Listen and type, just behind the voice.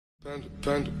Panda.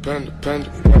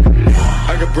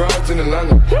 I got broads in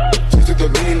Atlanta. Just took the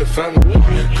lean in the family.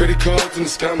 Credit cards and the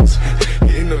scammers.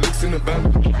 Getting no licks in the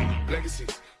band.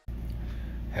 Legacies.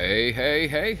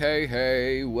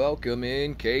 Hey, welcome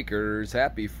in, cakers.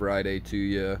 Happy Friday to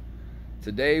you.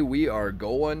 Today we are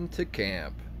going to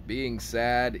camp. Being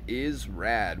sad is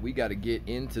rad. We got to get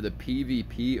into the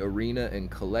PvP arena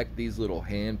and collect these little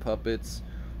hand puppets.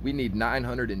 We need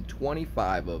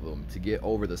 925 of them to get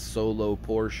over the solo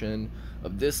portion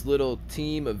of this little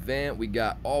team event. We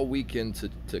got all weekend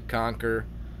to conquer.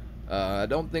 I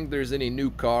don't think there's any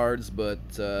new cards, but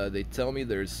they tell me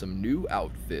there's some new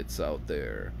outfits out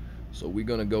there. So we're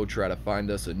going to go try to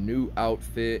find us a new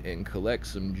outfit and collect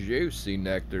some juicy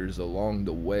nectars along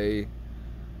the way.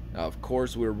 Now, of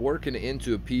course, we're working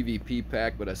into a PvP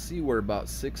pack, but I see we're about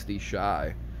 60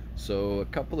 shy. So a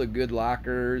couple of good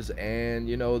lockers and,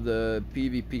 you know, the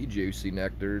PvP juicy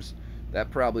nectars,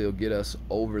 that probably will get us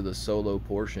over the solo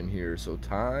portion here. So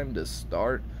time to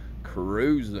start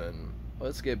cruising.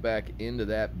 Let's get back into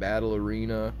that battle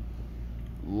arena.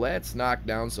 Let's knock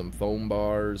down some foam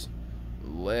bars.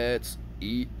 Let's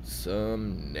eat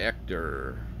some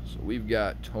nectar. So we've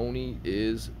got Tony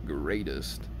is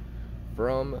greatest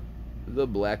from the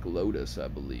Black Lotus, I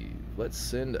believe. Let's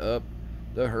send up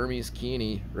the Hermes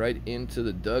Keeney right into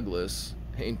the Douglas.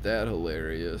 Ain't that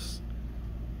hilarious?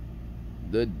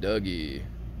 The Dougie,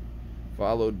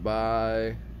 followed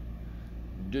by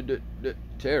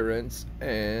Terrence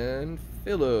and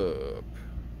Philip.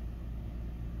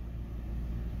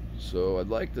 So I'd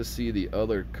like to see the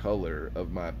other color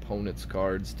of my opponent's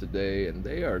cards today, and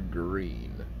they are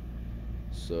green.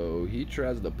 So he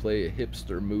tries to play a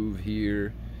hipster move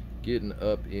here, getting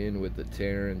up in with the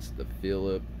Terrence, the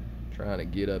Philip, trying to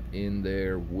get up in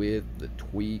there with the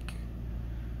Tweak,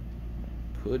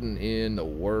 putting in the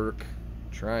work,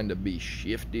 trying to be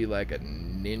shifty like a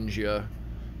ninja.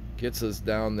 Gets us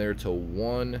down there to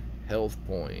 1 health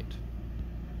point.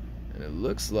 And it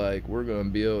looks like we're going to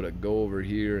be able to go over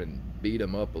here and beat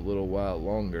him up a little while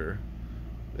longer.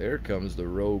 There comes the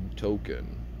rogue token.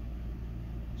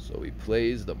 So he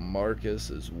plays the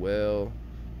Marcus as well.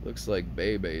 Looks like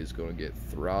Bebe is going to get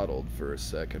throttled for a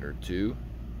second or two.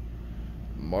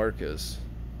 Marcus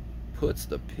puts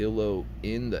the pillow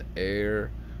in the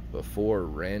air before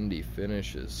Randy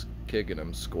finishes kicking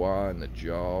him squaw in the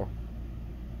jaw.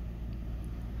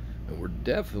 And we're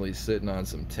definitely sitting on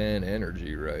some 10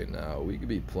 energy right now. We could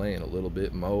be playing a little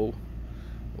bit mo.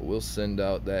 But we'll send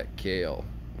out that Kale.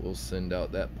 We'll send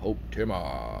out that Pope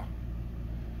Timah.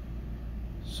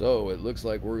 So it looks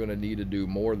like we're going to need to do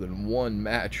more than one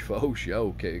match faux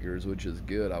show, cakers, which is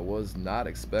good. I was not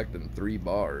expecting 3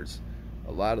 bars.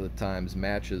 A lot of the times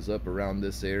matches up around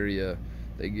this area,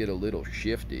 they get a little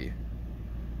shifty.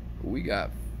 We got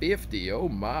 50, oh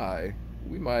my.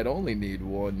 We might only need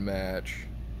 1 match.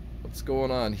 What's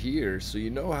going on here? So you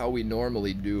know how we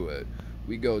normally do it.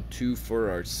 We go 2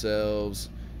 for ourselves,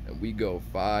 and we go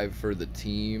 5 for the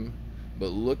team. But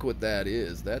look what that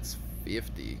is. That's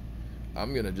 50.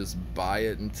 I'm gonna just buy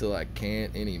it until I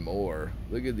can't anymore.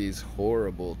 Look at these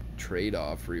horrible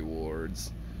trade-off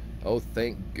rewards. Oh,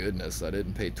 thank goodness I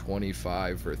didn't pay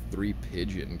 25 for 3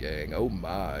 pigeon gang. Oh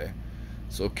my.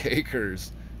 So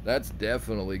cakers, that's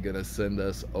definitely gonna send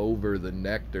us over the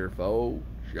nectar faux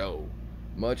show.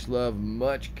 Much love,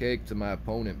 much cake to my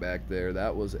opponent back there.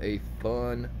 That was a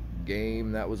fun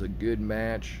game. That was a good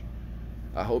match.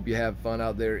 I hope you have fun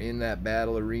out there in that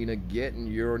battle arena getting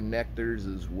your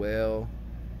nectars as well.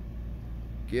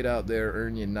 Get out there,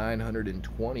 earn you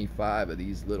 925 of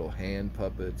these little hand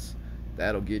puppets.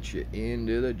 That'll get you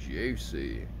into the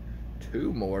juicy.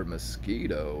 2 more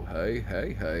mosquito.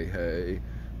 Hey.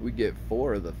 We get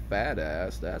 4 of the fat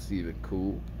ass. That's even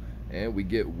cool. And we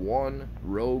get 1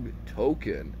 rogue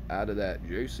token out of that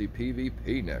juicy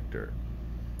PvP nectar.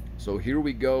 So here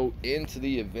we go into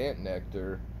the event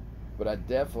nectar. But I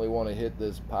definitely want to hit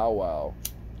this powwow.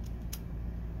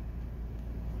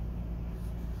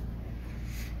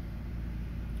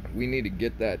 We need to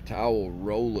get that towel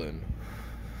rolling.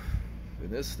 And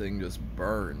this thing just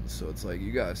burns, so it's like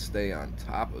you gotta stay on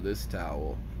top of this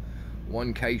towel.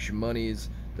 1 cash monies,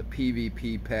 the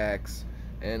PvP packs,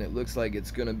 and it looks like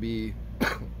it's gonna be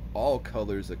all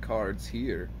colors of cards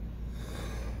here.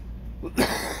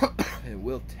 And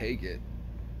we'll take it.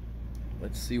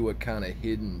 Let's see what kind of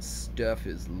hidden stuff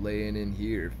is laying in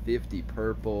here. 50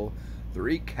 purple,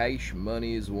 3 cash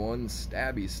monies, 1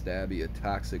 stabby, a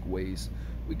toxic waste.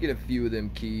 We get a few of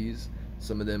them keys.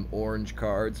 Some of them orange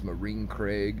cards, Marine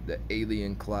Craig, the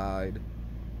Alien Clyde.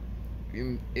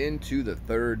 Into the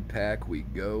 3rd pack we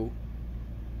go.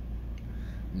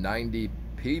 90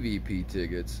 PvP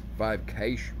tickets, 5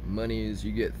 cash monies,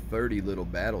 you get 30 little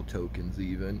battle tokens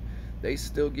even. They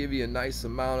still give you a nice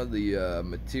amount of the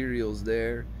materials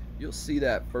there. You'll see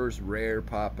that first rare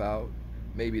pop out,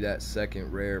 maybe that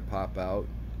second rare pop out.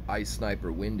 Ice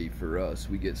Sniper Windy for us.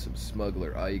 We get some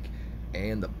Smuggler Ike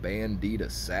and the Bandita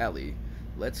Sally.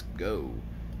 Let's go.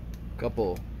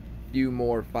 Few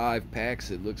more 5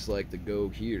 packs it looks like to go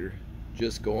here.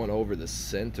 Just going over the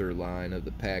center line of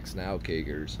the packs now,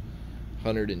 Cakers.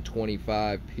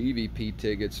 125 PvP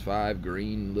tickets, 5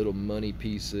 green little money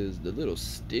pieces, the little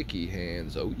sticky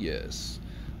hands, oh yes.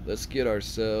 Let's get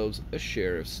ourselves a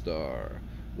Sheriff Star.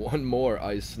 One more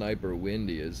Ice Sniper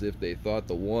Windy, as if they thought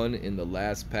the one in the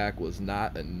last pack was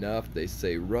not enough. They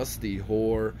say, Rusty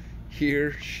Whore,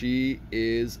 here she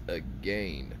is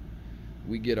again.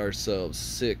 We get ourselves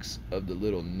 6 of the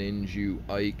little Ninju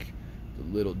Ike,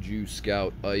 the little Jew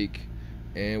Scout Ike,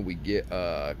 and we get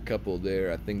a couple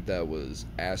there. I think that was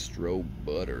Astro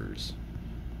Butters.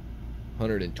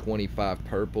 125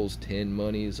 purples, 10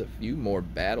 monies, a few more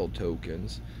battle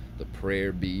tokens, the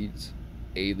prayer beads,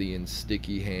 alien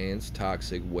sticky hands,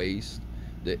 toxic waste,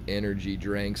 the energy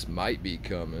drinks might be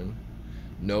coming.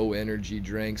 No energy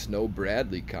drinks, no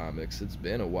Bradley comics. It's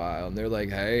been a while, and they're like,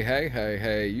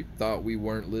 hey, you thought we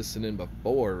weren't listening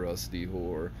before, Rusty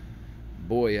Whore.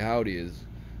 Boy howdy is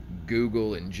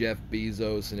Google and Jeff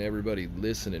Bezos and everybody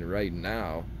listening right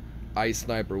now. Ice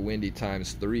Sniper Windy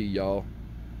 ×3, y'all.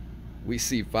 We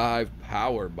see 5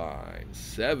 Power Binds,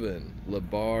 7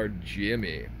 LeBard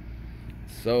Jimmy.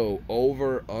 So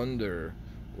over, under,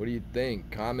 what do you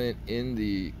think? Comment in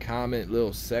the comment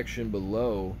little section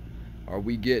below. Are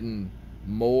we getting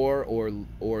more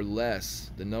or less?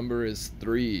 The number is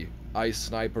 3. Ice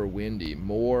Sniper Windy.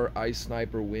 More Ice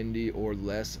Sniper Windy or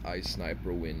less Ice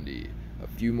Sniper Windy? A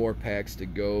few more packs to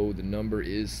go. The number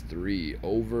is 3.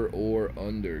 Over or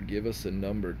under? Give us a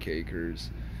number, Cakers.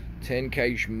 10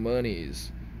 cash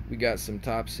monies. We got some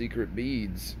top secret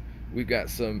beads. We got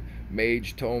some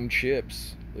Mage Tome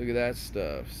chips. Look at that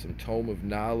stuff. Some Tome of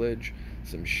Knowledge.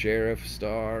 Some Sheriff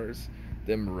Stars.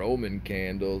 Them Roman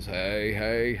candles.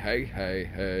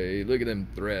 Hey. Look at them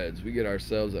threads. We get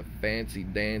ourselves a fancy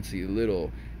dancy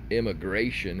little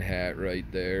immigration hat right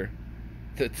there.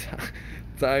 The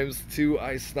 ×2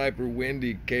 Ice Sniper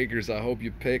Windy, Cakers. I hope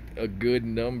you picked a good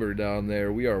number down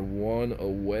there. We are 1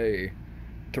 away.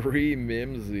 3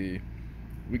 Mimsy.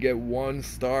 We get 1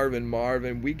 Starvin'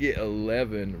 Marvin. We get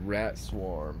 11 Rat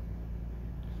Swarm.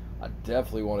 I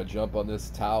definitely want to jump on this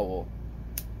towel.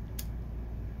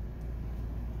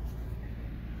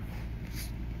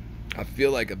 I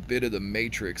feel like a bit of the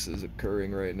Matrix is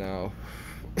occurring right now.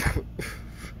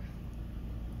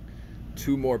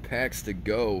 2 more packs to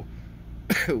go.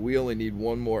 We only need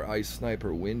 1 more Ice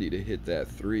Sniper Windy to hit that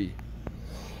 3.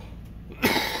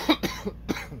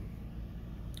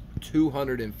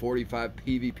 245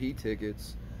 PvP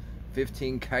tickets,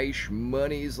 15 cash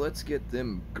monies. Let's get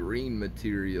them green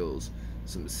materials,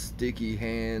 some sticky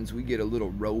hands. We get a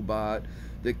little robot,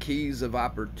 the keys of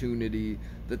opportunity,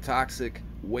 the toxic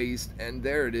waste, and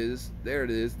there it is,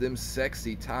 them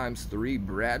sexy ×3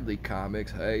 Bradley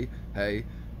comics. Hey.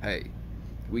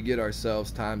 We get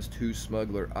ourselves ×2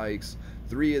 Smuggler Ikes,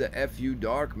 3 of the FU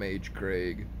Dark Mage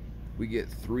Craig. We get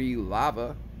 3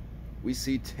 Lava. We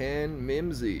see 10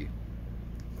 Mimsy,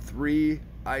 3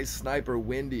 Ice Sniper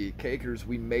Windy. Cakers,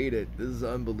 we made it. This is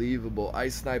unbelievable.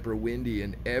 Ice Sniper Windy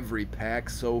in every pack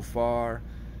so far.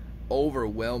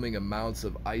 Overwhelming amounts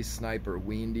of Ice Sniper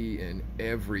Windy in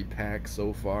every pack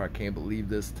so far. I can't believe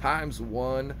this.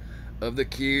 ×1 of the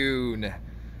Cune.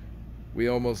 We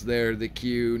almost there, the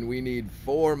Cune. We need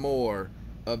 4 more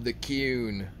of the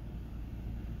Cune.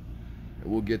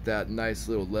 We'll get that nice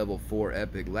little level 4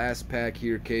 epic. Last pack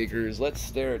here, Cakers. Let's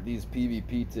stare at these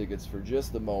PvP tickets for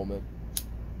just a moment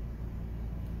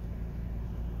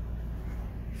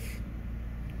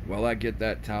while I get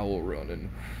that towel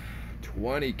running.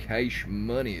 20 cash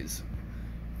monies,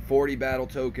 40 battle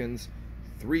tokens,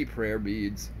 3 prayer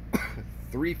beads,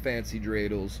 3 fancy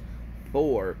dreidels,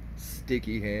 4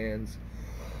 sticky hands,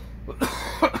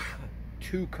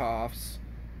 2 coughs,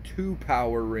 2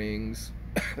 power rings,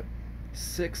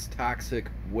 6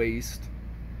 toxic waste,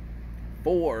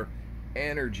 4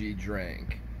 energy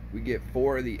drink. We get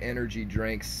 4 of the energy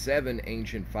drinks, 7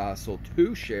 ancient fossil,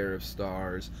 2 sheriff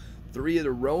stars, 3 of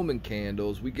the Roman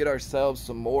candles. We get ourselves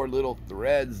some more little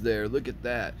threads there. Look at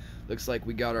that. Looks like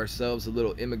we got ourselves a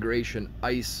little immigration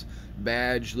ice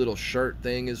badge little shirt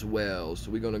thing as well.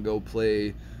 So we're gonna go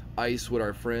play ice with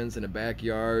our friends in the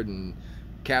backyard and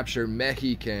capture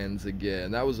Mexicans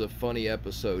again. That was a funny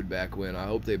episode back when. I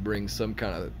hope they bring some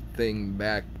kind of thing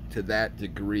back to that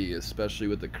degree, especially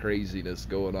with the craziness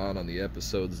going on the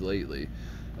episodes lately.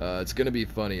 It's going to be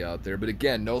funny out there. But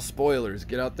again, no spoilers.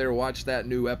 Get out there, watch that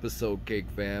new episode, Cake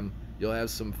Fam. You'll have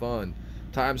some fun.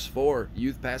 ×4,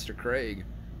 Youth Pastor Craig.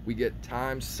 We get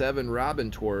 ×7,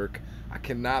 Robin Twerk. I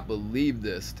cannot believe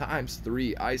this.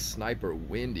 ×3, Ice Sniper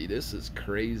Windy. This is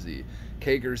crazy.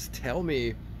 Cakers, tell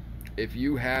me if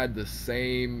you had the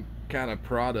same kind of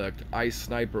product, Ice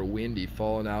Sniper Windy,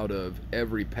 falling out of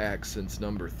every pack since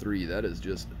number 3. That is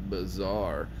just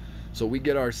bizarre. So we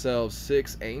get ourselves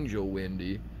 6 Angel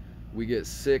Windy. We get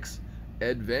 6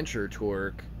 Adventure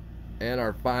Twerk. And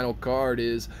our final card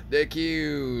is the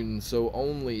Cune. So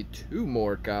only 2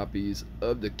 more copies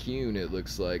of the Cune, it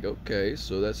looks like. Okay,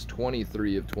 so that's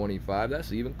 23 of 25.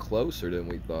 That's even closer than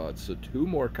we thought. So 2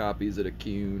 more copies of the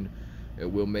Cune,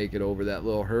 and we'll make it over that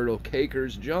little hurdle.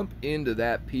 Cakers, jump into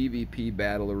that PvP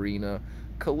battle arena.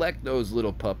 Collect those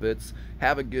little puppets.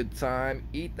 Have a good time.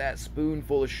 Eat that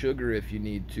spoonful of sugar if you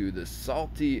need to. The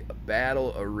salty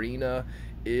battle arena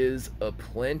is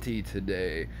aplenty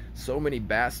today. So many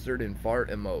bastard and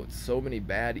fart emotes. So many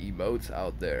bad emotes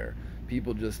out there.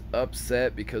 People just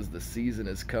upset because the season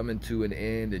is coming to an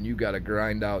end and you got to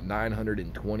grind out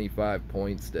 925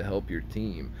 points to help your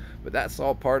team. But that's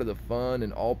all part of the fun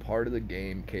and all part of the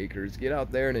game, Cakers. Get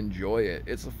out there and enjoy it.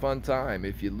 It's a fun time.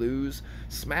 If you lose,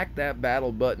 smack that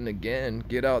battle button again.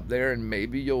 Get out there and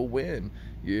maybe you'll win.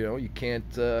 You know, you can't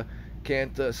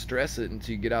stress it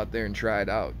until you get out there and try it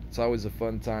out. It's always a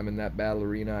fun time in that battle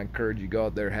arena. I encourage you to go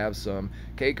out there, have some.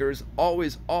 Cakers,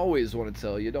 always want to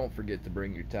tell you, don't forget to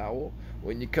bring your towel.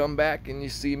 When you come back and you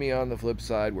see me on the flip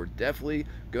side, we're definitely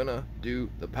gonna do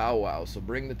the powwow. So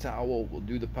bring the towel, we'll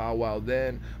do the powwow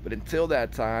then. But until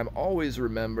that time, always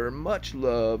remember, much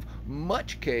love,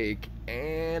 much cake,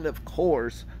 and of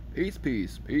course, peace,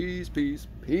 peace, peace, peace,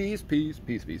 peace, peace,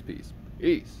 peace, peace, peace,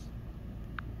 peace.